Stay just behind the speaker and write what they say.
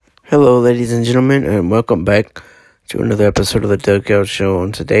Hello, ladies and gentlemen, and welcome back to another episode of the Dugout Show.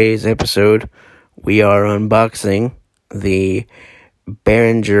 On today's episode, we are unboxing the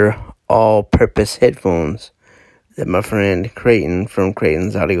Behringer all-purpose headphones that my friend Creighton from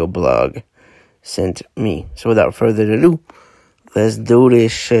Creighton's Audio Blog sent me. So without further ado, let's do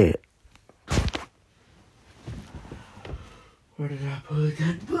this shit. Where did I put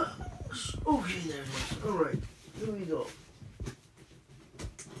that box? Okay, there it is. Alright, here we go.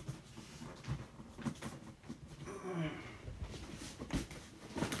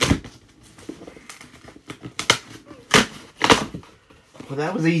 Well,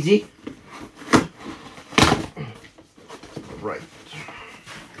 that was easy. Right.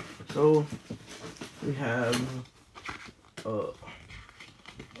 So, we have a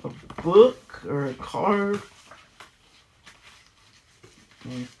book or a card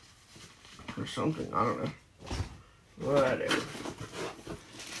or something. I don't know. Whatever.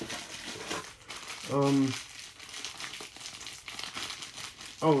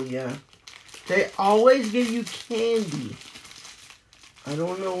 Oh, yeah. They always give you candy. I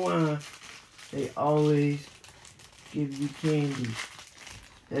don't know why they always give you candy.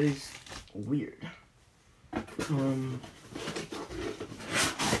 That is weird.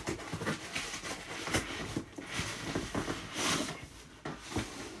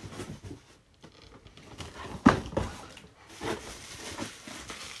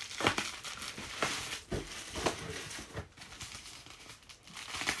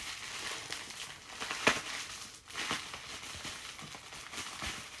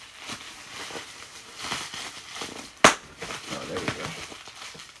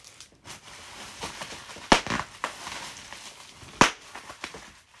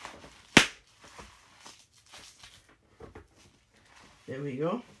 There we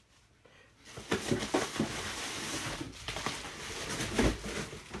go.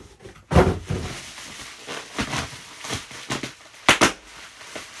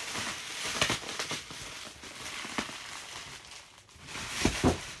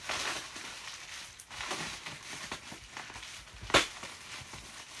 we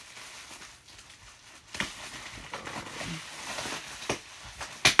go.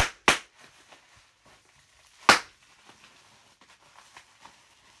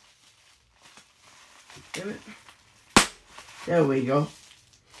 Damn it. There we go.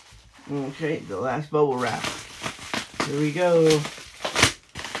 Okay, the last bubble wrap. Here we go.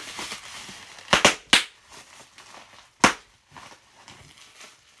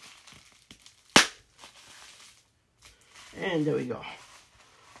 And there we go.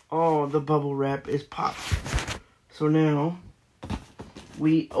 Oh, the bubble wrap is popped. So now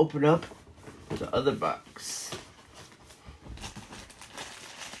we open up the other box.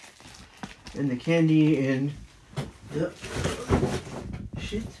 And the candy and the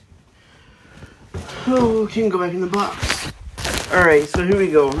shit. Oh, can go back in the box. Alright, so here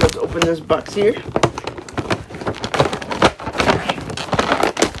we go. Let's open this box here.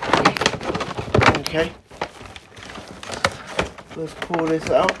 Okay. Let's pull this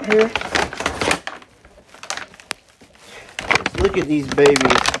out here. Let's look at these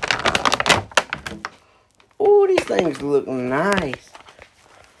babies. Oh, these things look nice.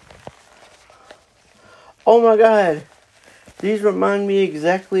 Oh my god, these remind me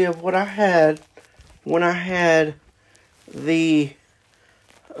exactly of what I had when I had the,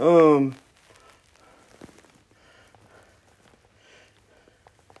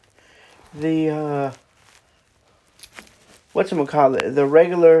 whatchamacallit, the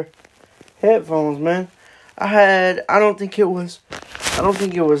regular headphones, man. I don't think it was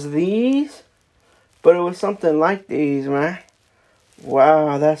these, but it was something like these, man.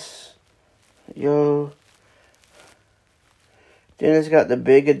 Wow, yo. Then it's got the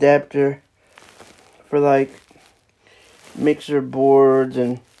big adapter for like mixer boards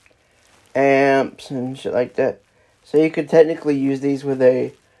and amps and shit like that. So you could technically use these with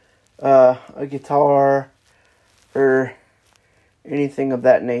a guitar or anything of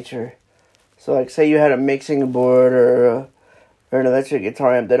that nature. So like say you had a mixing board or an electric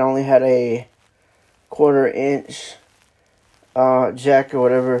guitar amp that only had a 1/4-inch jack or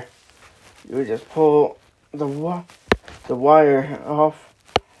whatever. You would just pull the wire off.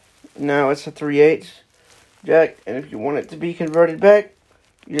 Now it's a 3/8 jack, and if you want it to be converted back,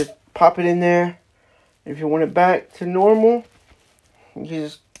 you just pop it in there. If you want it back to normal, you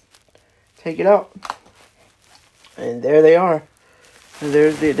just take it out, and there they are. And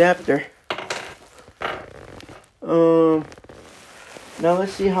there's the adapter. Now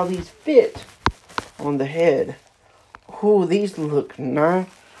let's see how these fit on the head. Ooh, these look nice.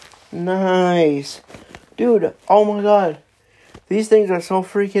 Dude, oh my god. These things are so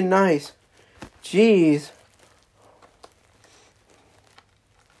freaking nice. Jeez.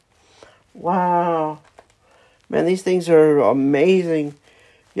 Wow. Man, these things are amazing.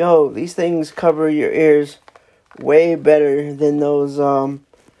 Yo, these things cover your ears way better than those,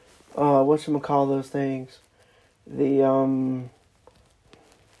 whatchamacall those things? The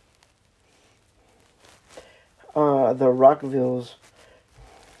Rockvilles.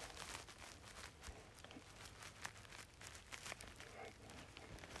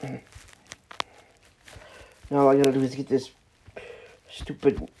 Now all I gotta do is get this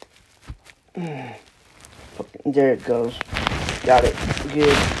stupid... There it goes. Got it.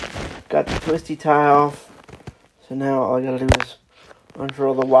 Good. Got the twisty tie off. So now all I gotta do is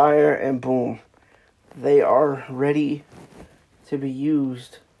unfurl the wire and boom. They are ready to be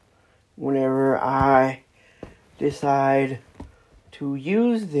used whenever I decide to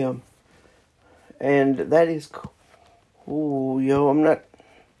use them. And that is cool. Ooh, yo, I'm not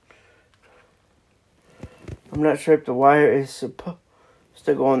sure if the wire is supposed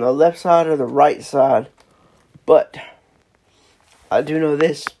to go on the left side or the right side. But I do know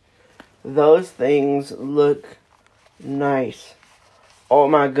this. Those things look nice. Oh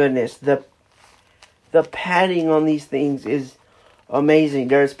my goodness. The padding on these things is amazing.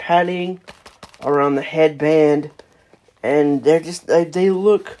 There's padding around the headband. And they're just, they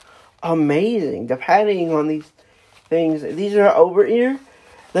look amazing. The padding on these things. These are over ear.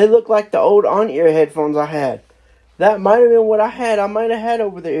 They look like the old on-ear headphones I had. That might have been what I had. I might have had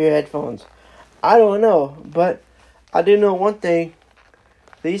over-the-ear headphones. I don't know. But I do know one thing.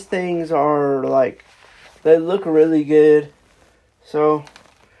 These things are like, they look really good. So,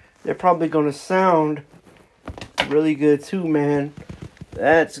 they're probably going to sound really good too, man.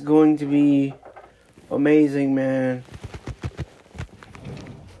 That's going to be amazing, man.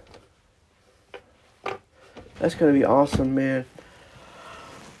 That's going to be awesome, man.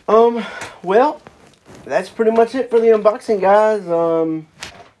 Well, that's pretty much it for the unboxing, guys. The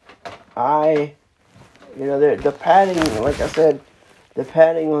padding, like I said, the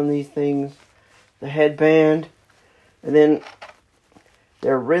padding on these things, the headband, and then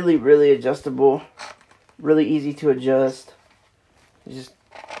they're really, really adjustable, really easy to adjust. You just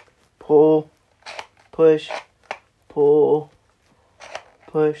pull, push,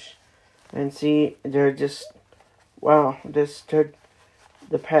 and see, they're just, wow,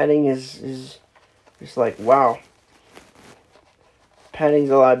 the padding is just like, wow. Padding's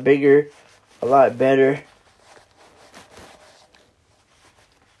a lot bigger, a lot better.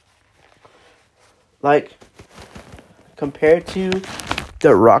 Like, compared to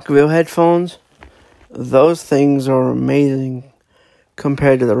the Rockville headphones, those things are amazing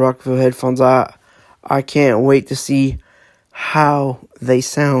compared to the Rockville headphones. I can't wait to see how they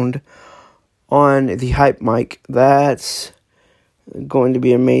sound on the Hype mic. That's going to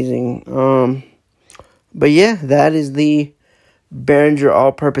be amazing. But yeah, that is the Behringer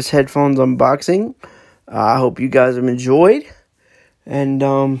all-purpose headphones unboxing. I hope you guys have enjoyed, and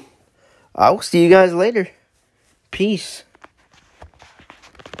I will see you guys later. Peace.